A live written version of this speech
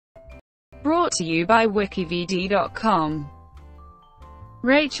brought to you by WikiVidi.com.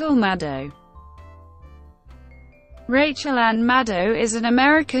 Rachel Maddow. Rachel Anne Maddow is an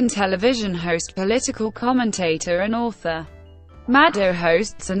American television host, political commentator and author. Maddow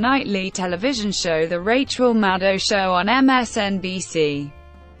hosts a nightly television show, The Rachel Maddow Show, on MSNBC,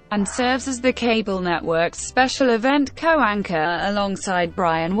 and serves as the cable network's special event co-anchor alongside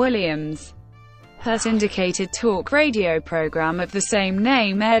Brian Williams. Her syndicated talk radio program of the same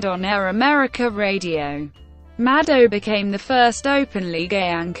name aired on Air America Radio. Maddow became the first openly gay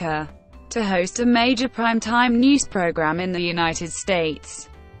anchor to host a major primetime news program in the United States.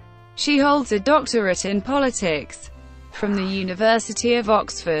 She holds a doctorate in politics from the University of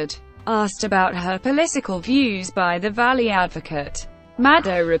Oxford. Asked about her political views by The Valley Advocate,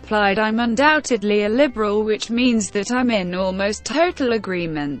 Maddow replied, "I'm undoubtedly a liberal, which means that I'm in almost total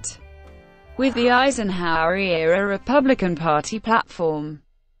agreement with the Eisenhower-era Republican Party platform."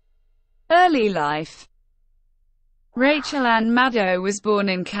 Early life. Rachel Anne Maddow was born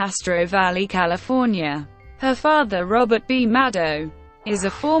in Castro Valley, California. Her father, Robert B. Maddow, is a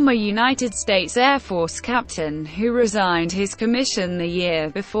former United States Air Force captain who resigned his commission the year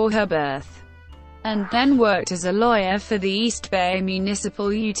before her birth, and then worked as a lawyer for the East Bay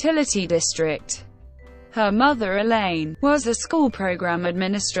Municipal Utility District. Her mother, Elaine, was a school program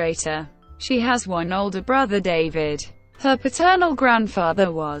administrator. She has one older brother, David. Her paternal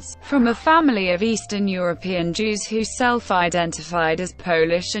grandfather was from a family of Eastern European Jews who self-identified as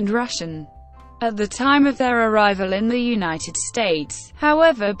Polish and Russian at the time of their arrival in the United States.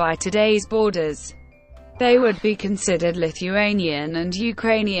 However, by today's borders, they would be considered Lithuanian and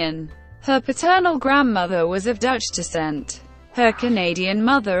Ukrainian. Her paternal grandmother was of Dutch descent. Her Canadian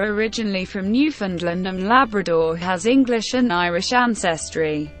mother, originally from Newfoundland and Labrador, has English and Irish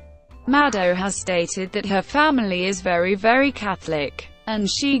ancestry. Maddow has stated that her family is very Catholic, and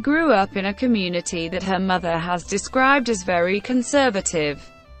she grew up in a community that her mother has described as very conservative.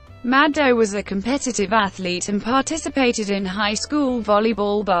 Maddow was a competitive athlete and participated in high school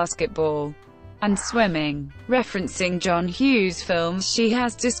volleyball, basketball, and swimming. Referencing John Hughes films, she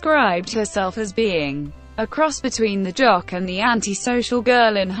has described herself as being a cross between the jock and the antisocial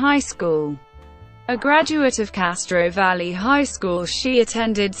girl in high school. A graduate of Castro Valley High School, she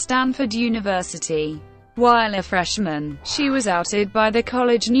attended Stanford University. While a freshman, she was outed by the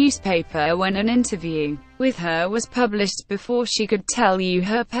college newspaper when an interview with her was published before she could tell you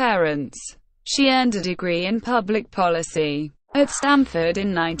her parents. She earned a degree in public policy at Stanford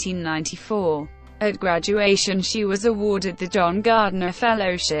in 1994. At graduation, she was awarded the John Gardner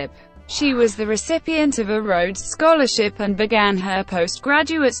Fellowship. She was the recipient of a Rhodes Scholarship and began her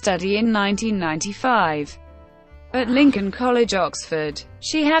postgraduate study in 1995 at Lincoln College, Oxford.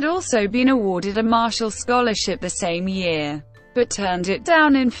 She had also been awarded a Marshall Scholarship the same year, but turned it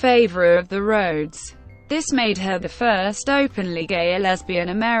down in favor of the Rhodes. This made her the first openly gay lesbian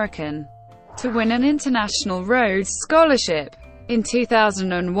American to win an international Rhodes Scholarship. In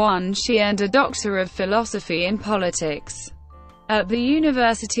 2001, she earned a Doctor of Philosophy in Politics at the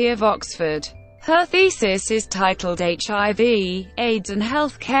University of Oxford. Her thesis is titled HIV, AIDS and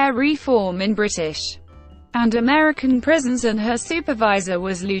Healthcare Reform in British and American Prisons, and her supervisor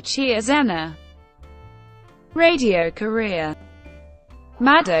was Lucia Zenner. Radio career.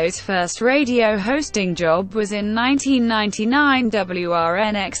 Maddow's first radio hosting job was in 1999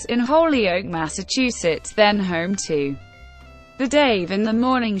 WRNX in Holyoke, Massachusetts, then home to The Dave in the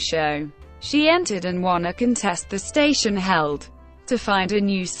Morning Show. She entered and won a contest the station held to find a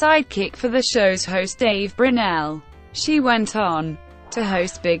new sidekick for the show's host, Dave Brunell. She went on to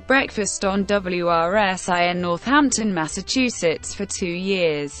host Big Breakfast on WRSI in Northampton, Massachusetts for 2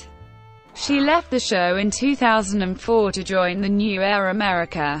 years. She left the show in 2004 to join the new Air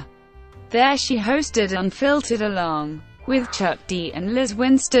America. There she hosted Unfiltered along with Chuck D and Liz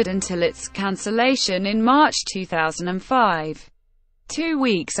Winstead until its cancellation in March 2005. 2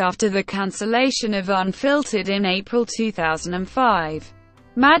 weeks after the cancellation of Unfiltered in April 2005,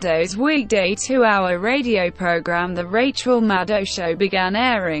 Maddow's weekday 2-hour radio program, The Rachel Maddow Show, began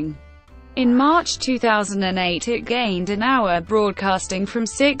airing. In March 2008 it gained an hour broadcasting from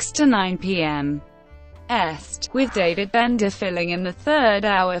 6 to 9 p.m. Est, with David Bender filling in the third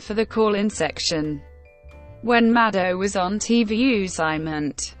hour for the call-in section when Maddow was on TV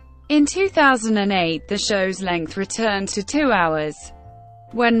assignment. In 2008 the show's length returned to 2 hours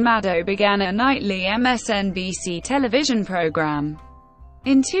when Maddow began a nightly MSNBC television program.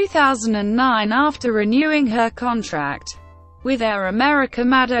 In 2009, after renewing her contract with Air America,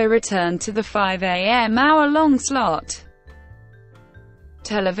 Maddow returned to the 5 a.m. hour-long slot.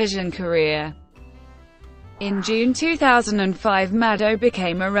 Television career. In June 2005, Maddow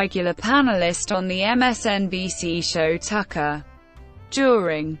became a regular panelist on the MSNBC show Tucker.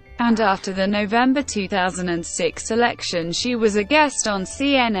 During and after the November 2006 election, she was a guest on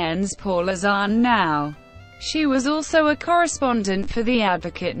CNN's Paula's Anne Now. She was also a correspondent for The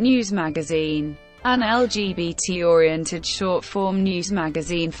Advocate news magazine, an LGBT-oriented short-form news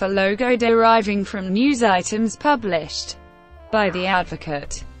magazine for logo deriving from news items published by The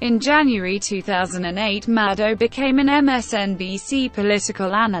Advocate. In January 2008, Maddow became an MSNBC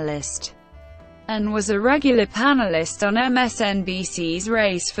political analyst and was a regular panelist on MSNBC's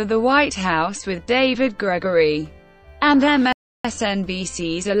Race for the White House with David Gregory, and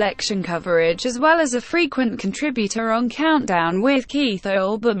MSNBC's election coverage, as well as a frequent contributor on Countdown with Keith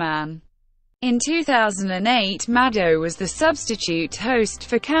Olbermann. In 2008, Maddow was the substitute host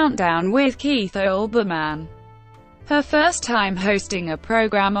for Countdown with Keith Olbermann, her first time hosting a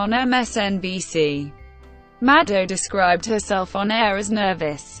program on MSNBC. Maddow described herself on air as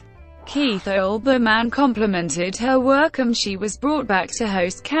nervous. Keith Olbermann complimented her work and she was brought back to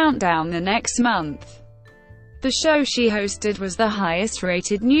host Countdown the next month. The show she hosted was the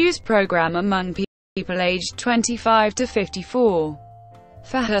highest-rated news program among people aged 25 to 54.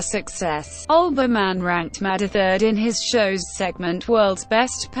 For her success, Olbermann ranked Maddow third in his show's segment World's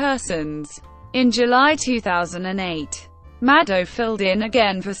Best Persons. In July 2008, Maddow filled in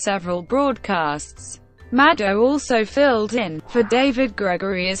again for several broadcasts. Maddow also filled in for David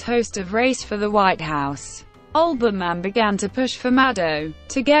Gregory as host of Race for the White House. Olbermann began to push for Maddow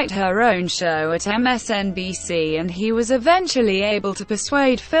to get her own show at MSNBC, and he was eventually able to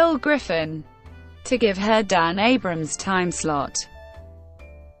persuade Phil Griffin to give her Dan Abrams' time slot.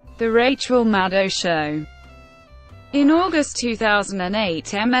 The Rachel Maddow Show. In August 2008,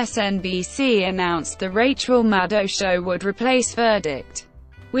 MSNBC announced The Rachel Maddow Show would replace Verdict,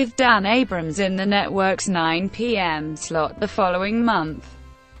 with Dan Abrams in the network's 9 p.m. slot the following month.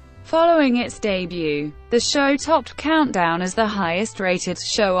 Following its debut, the show topped Countdown as the highest-rated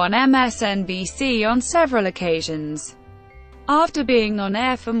show on MSNBC on several occasions. After being on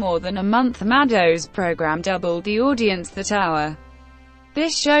air for more than a month, Maddow's program doubled the audience that hour.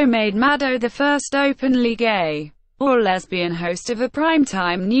 This show made Maddow the first openly gay or lesbian host of a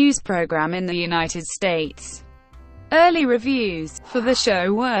primetime news program in the United States. Early reviews for the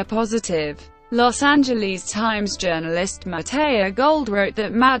show were positive. Los Angeles Times journalist Matea Gold wrote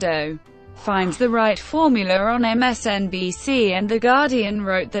that Maddow finds the right formula on MSNBC, and The Guardian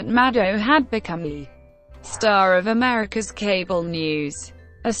wrote that Maddow had become the star of America's cable news.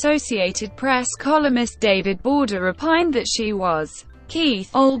 Associated Press columnist David Border opined that she was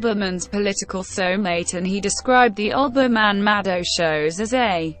Keith Olbermann's political soulmate, and he described the Olbermann-Maddow shows as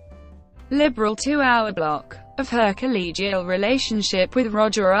a liberal two-hour block of her collegial relationship with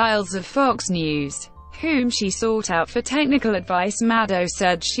Roger Ailes of Fox News, whom she sought out for technical advice. Maddow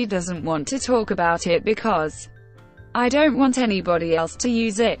said she doesn't want to talk about it because I don't want anybody else to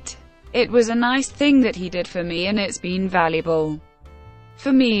use it. It was a nice thing that he did for me, and it's been valuable.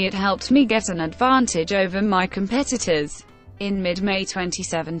 For me, it helped me get an advantage over my competitors. In mid-May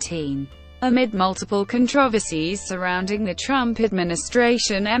 2017, amid multiple controversies surrounding the Trump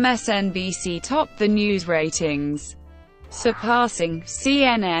administration, MSNBC topped the news ratings, surpassing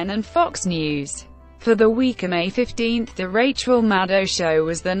CNN and Fox News. For the week of May 15, The Rachel Maddow Show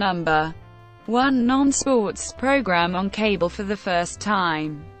was the #1 non-sports program on cable for the first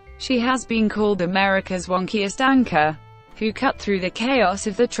time. She has been called America's wonkiest anchor, who cut through the chaos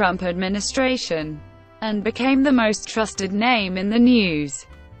of the Trump administration and became the most trusted name in the news.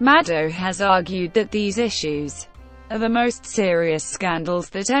 Maddow has argued that these issues are the most serious scandals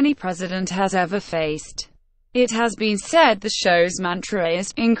that any president has ever faced. It has been said the show's mantra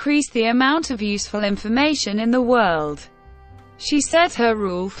is, "Increase the amount of useful information in the world." She said her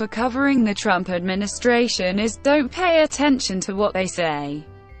rule for covering the Trump administration is, "Don't pay attention to what they say.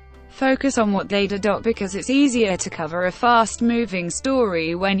 Focus on what they do," because it's easier to cover a fast-moving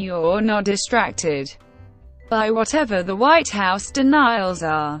story when you're not distracted by whatever the White House denials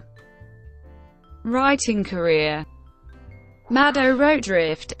are. Writing career. Maddow wrote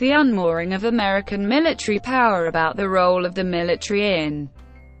Drift, The Unmooring of American Military Power, about the role of the military in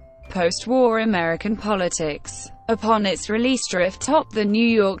post-war American politics. Upon its release, Drift topped the New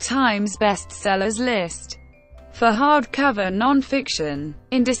York Times bestsellers list for hardcover nonfiction.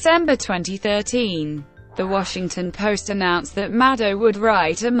 In December 2013, The Washington Post announced that Maddow would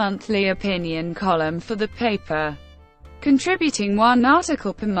write a monthly opinion column for the paper, contributing one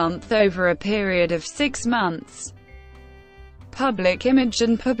article per month over a period of 6 months. Public image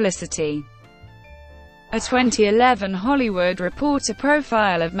and publicity. A 2011 Hollywood Reporter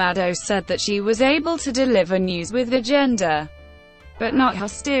profile of Maddow said that she was able to deliver news with agenda, but not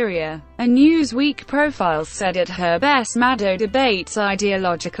hysteria. A Newsweek profile said at her best Maddow debates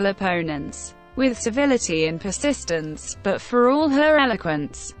ideological opponents with civility and persistence, but for all her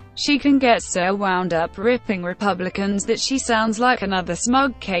eloquence, she can get so wound up ripping Republicans that she sounds like another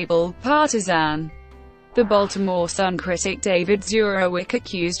smug cable partisan. The Baltimore Sun critic David Zurowick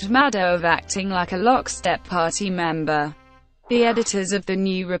accused Maddow of acting like a lockstep party member. The editors of The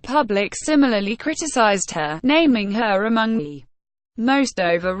New Republic similarly criticized her, naming her among the most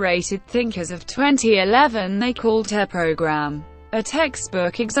overrated thinkers of 2011. They called her program a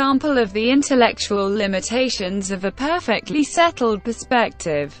textbook example of the intellectual limitations of a perfectly settled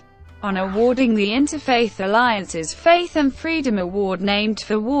perspective. On awarding the Interfaith Alliance's Faith and Freedom Award named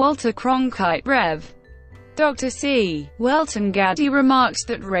for Walter Cronkite, Rev. Dr. C. Welton Gaddy remarked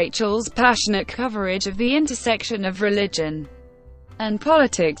that Rachel's passionate coverage of the intersection of religion and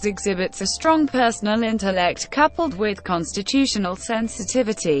politics exhibits a strong personal intellect coupled with constitutional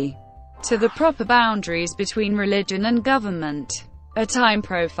sensitivity to the proper boundaries between religion and government. A Time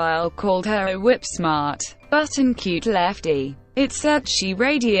profile called her a whip-smart, button-cute lefty. It said she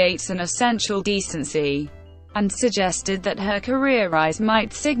radiates an essential decency, and suggested that her career eyes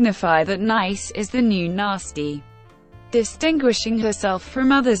might signify that nice is the new nasty. Distinguishing herself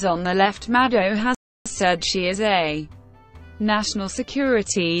from others on the left, Maddow has said she is a national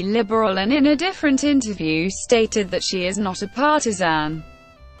security liberal and in a different interview stated that she is not a partisan.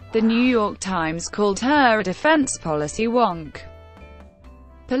 The New York Times called her a defense policy wonk.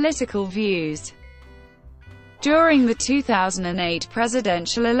 Political views. During the 2008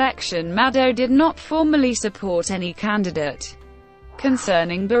 presidential election, Maddow did not formally support any candidate.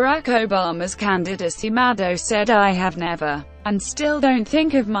 Concerning Barack Obama's candidacy, Maddow said, "I have never, and still don't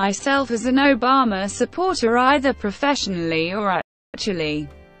think of myself as an Obama supporter either professionally or actually."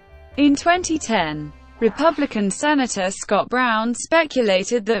 In 2010, Republican Senator Scott Brown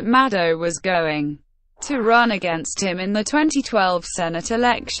speculated that Maddow was going to run against him in the 2012 Senate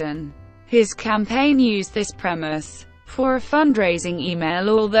election. His campaign used this premise for a fundraising email,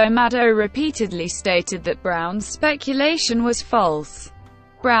 although Maddow repeatedly stated that Brown's speculation was false.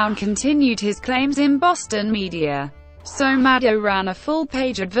 Brown continued his claims in Boston media, so Maddow ran a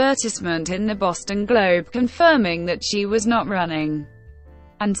full-page advertisement in the Boston Globe confirming that she was not running,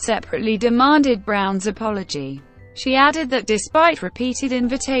 and separately demanded Brown's apology. She added that despite repeated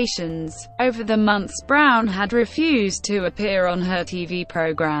invitations over the months, Brown had refused to appear on her TV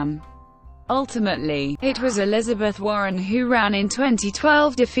program. Ultimately, it was Elizabeth Warren who ran in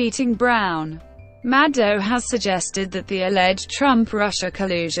 2012, defeating Brown. Maddow has suggested that the alleged Trump-Russia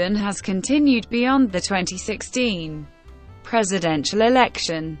collusion has continued beyond the 2016 presidential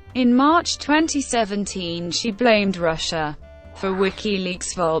election. In March 2017, she blamed Russia for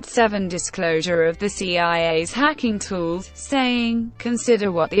WikiLeaks' Vault 7 disclosure of the CIA's hacking tools, saying,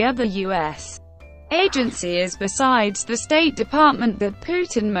 "Consider what the other U.S. agency is besides the State Department that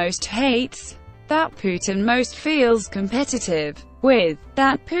Putin most hates, that Putin most feels competitive with,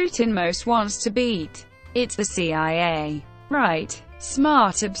 that Putin most wants to beat. It's the CIA." Right.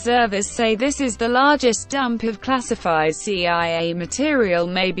 Smart observers say this is the largest dump of classified CIA material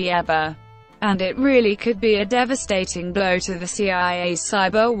maybe ever, and it really could be a devastating blow to the CIA's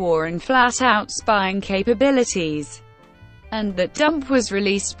cyber war and flat-out spying capabilities. And that dump was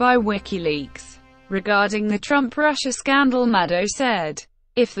released by WikiLeaks. Regarding the Trump-Russia scandal, Maddow said,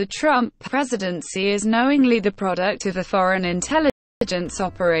 "If the Trump presidency is knowingly the product of a foreign intelligence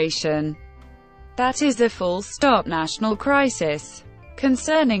operation, that is a full-stop national crisis."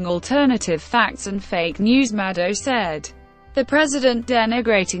 Concerning alternative facts and fake news, Maddow said, "The president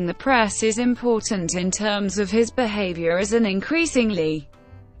denigrating the press is important in terms of his behavior as an increasingly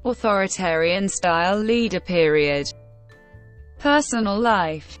authoritarian-style leader. Personal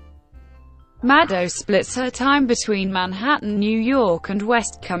life. Maddow splits her time between Manhattan, New York and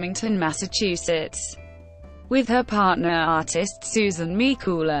West Cummington, Massachusetts, with her partner artist Susan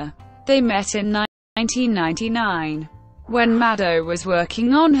Mikula. They met in 1999, when Maddow was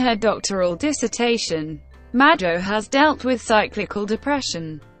working on her doctoral dissertation. Maddow has dealt with cyclical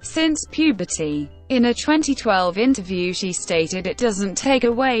depression since puberty. In a 2012 interview she stated, "It doesn't take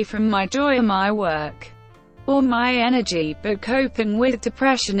away from my joy or my work or my energy, but coping with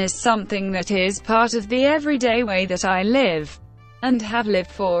depression is something that is part of the everyday way that I live, and have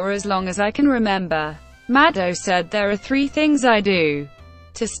lived for as long as I can remember." Maddow said, "There are 3 things I do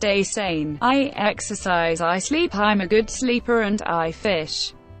to stay sane. I exercise, I sleep, I'm a good sleeper, and I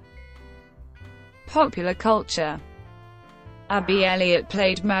fish." Popular culture. Abby Elliott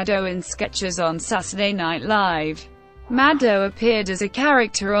played Maddow in sketches on Saturday Night Live. Maddow appeared as a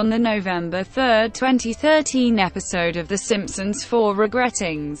character on the November 3, 2013 episode of The Simpsons for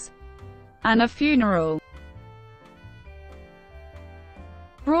Regrettings and a Funeral.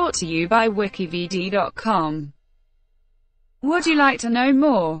 Brought to you by WikiVidi.com. Would you like to know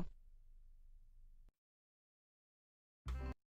more?